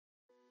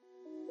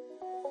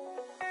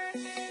In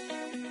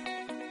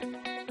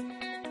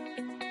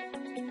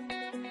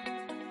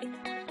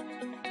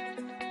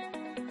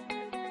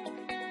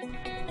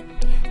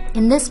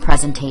this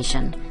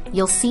presentation,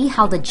 you'll see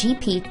how the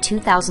GP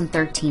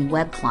 2013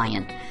 web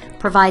client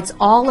provides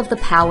all of the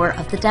power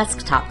of the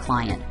desktop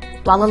client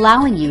while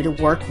allowing you to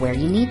work where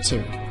you need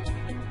to.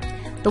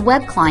 The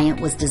web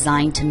client was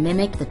designed to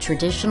mimic the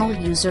traditional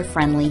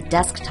user-friendly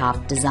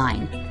desktop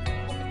design.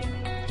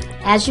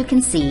 As you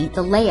can see,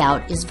 the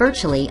layout is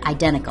virtually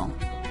identical.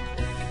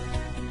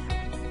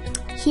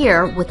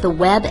 Here, with the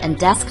web and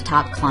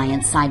desktop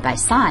clients side by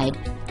side,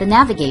 the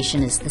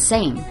navigation is the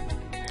same.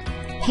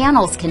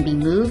 Panels can be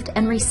moved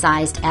and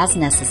resized as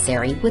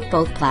necessary with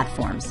both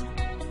platforms.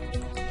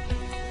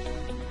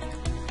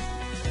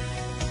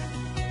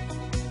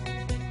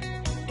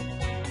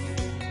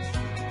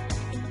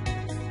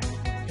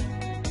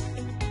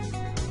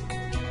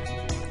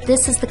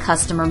 This is the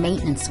customer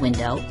maintenance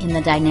window in the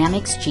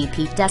Dynamics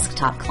GP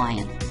desktop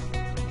client.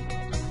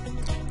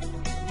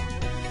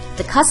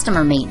 The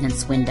customer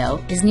maintenance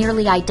window is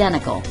nearly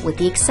identical with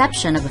the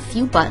exception of a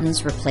few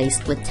buttons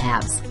replaced with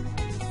tabs.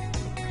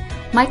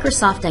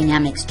 Microsoft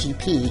Dynamics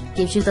GP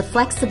gives you the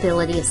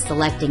flexibility of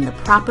selecting the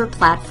proper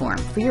platform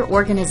for your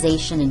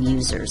organization and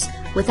users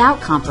without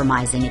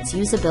compromising its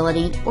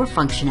usability or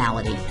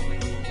functionality.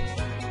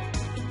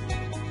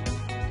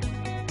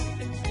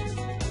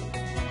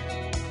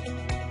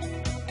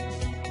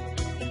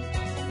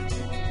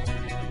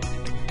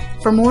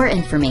 For more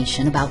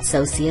information about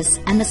Socius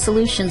and the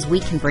solutions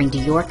we can bring to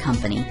your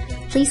company,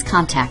 please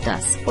contact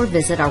us or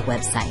visit our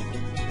website.